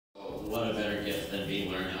what a better gift than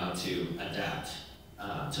being learned how to adapt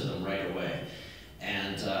to them right away.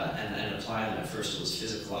 And apply them. At first it was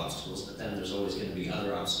physical obstacles, but then there's always going to be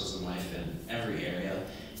other obstacles in life in every area,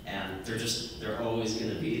 and they're always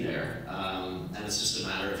going to be there. And it's just a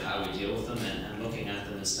matter of how we deal with them and looking at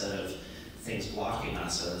them instead of things blocking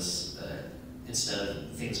us or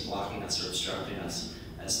obstructing us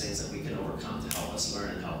as things that we can overcome to help us learn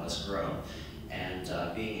and help us grow. And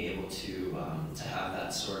being able to have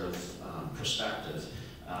that sort of perspective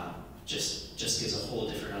just gives a whole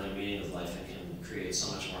different other meaning of life and can create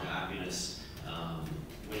so much more happiness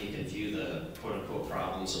when you can view the quote-unquote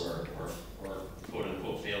problems or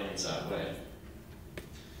quote-unquote failings that way.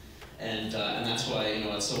 And that's why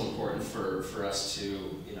it's so important for us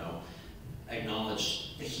to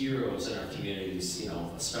acknowledge the heroes in our communities,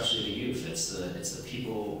 especially the youth. It's the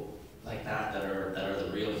people like that are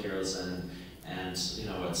the real heroes, and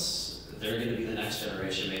they're going to be the next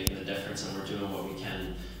generation making the difference, and we're doing what we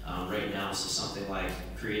can right now. So something like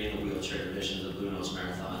creating a wheelchair division of the Blue Nose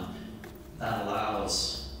Marathon that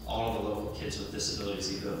allows all of the local kids with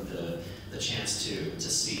disabilities the chance to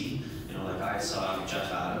see, like I saw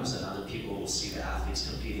Jeff Adams, and other people will see the athletes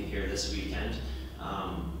competing here this weekend,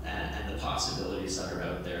 and the possibilities that are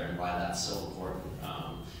out there, and why that's so important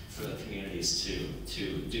for the communities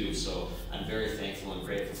to do. So I'm very thankful and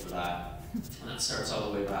grateful for that. And that starts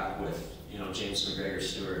all the way back with James McGregor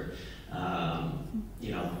Stewart,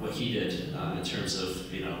 what he did in terms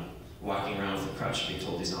of walking around with a crutch, being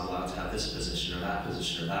told he's not allowed to have this position or that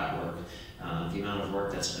work. The amount of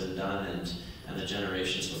work that's been done, and the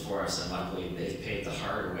generations before us, and luckily they've paid the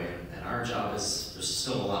hard way. And our job is, there's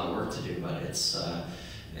still a lot of work to do, but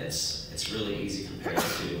it's really easy compared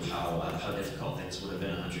to how difficult things would have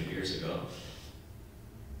been 100 years ago.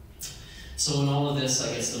 So in all of this,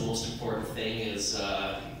 I guess the most important thing is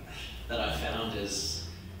that I found is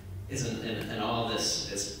in all of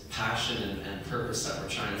this is passion and purpose that we're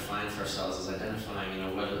trying to find for ourselves, is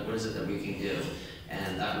identifying what is it that we can give,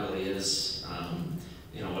 and that really is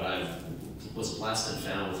what I was blessed and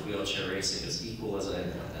found with wheelchair racing. As equal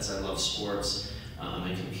as I love sports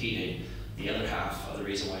and competing, the other half of the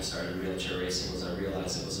reason why I started wheelchair racing was I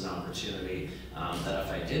realized it was an opportunity that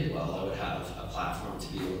if I did well, I would have a platform to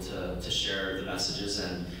be able to share the messages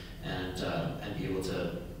and be able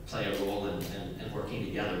to play a role in working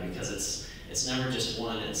together, because it's never just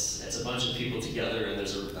one, it's a bunch of people together, and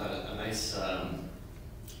there's a nice,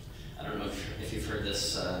 I don't know if you've heard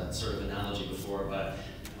this sort of analogy before, but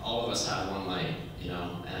all of us have one light,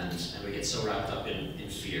 and we get so wrapped up in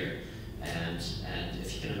fear. And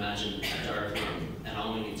if you can imagine a dark room, and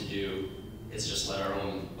all we need to do is just let our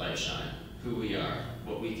own light shine, who we are,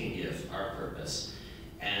 what we can give, our purpose.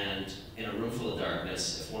 And in a room full of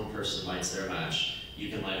darkness, if one person lights their match, you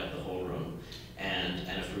can light up the whole room. And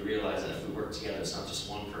if we realize that if we work together, it's not just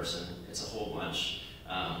one person, it's a whole bunch,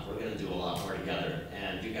 we're going to do a lot more together.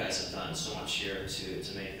 And you guys have done so much here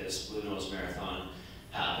to make this Blue Nose Marathon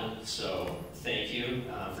happen. So thank you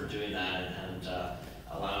for doing that and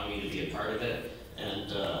allowing me to be a part of it.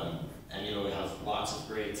 And we have lots of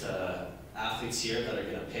great athletes here that are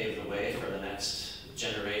going to pave the way for the next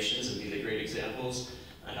generations and be the great examples.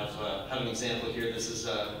 I have an example here. This is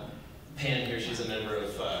Pan here. She's a member of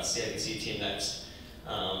CIBC Team Next.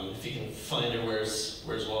 If you can find her, where's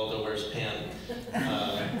Waldo, where's Pan?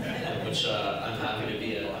 Which I'm happy to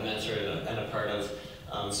be a mentor and a part of.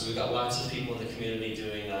 So we've got lots of people in the community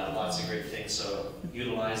doing lots of great things, so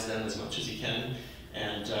utilize them as much as you can.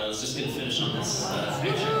 And I was just going to finish on this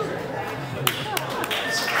picture.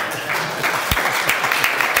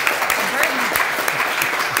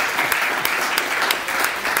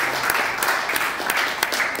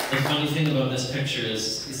 The funny thing about this picture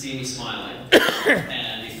is you see me smiling,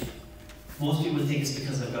 and most people would think it's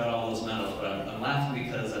because I've got all those medals, but I'm laughing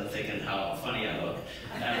because I'm thinking how funny I look.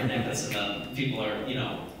 I have a necklace, and then people are,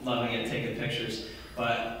 loving it, taking pictures.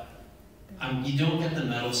 But you don't get the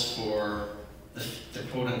medals for the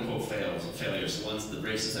quote-unquote failures, the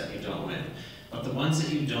races that you don't win. But the ones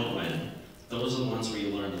that you don't win, those are the ones where you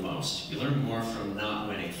learn the most. You learn more from not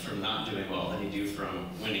winning, from not doing well, than you do from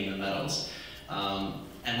winning the medals.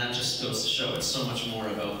 And that just goes to show it's so much more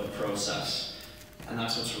about the process. And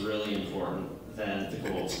that's what's really important than the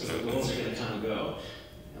goals, because the goals are going to come and go.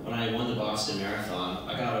 When I won the Boston Marathon,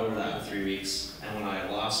 I got over that in 3 weeks. And when I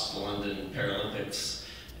lost the London Paralympics,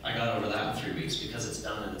 I got over that in 3 weeks, because it's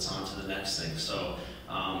done and it's on to the next thing. So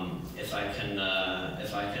if I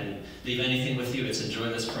can leave anything with you, it's enjoy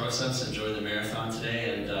this process, enjoy the marathon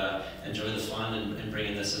today, and enjoy the fun and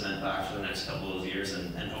bringing this event back for the next couple of years,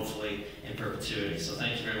 and hopefully in perpetuity. So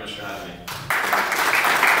thank you very much for having me.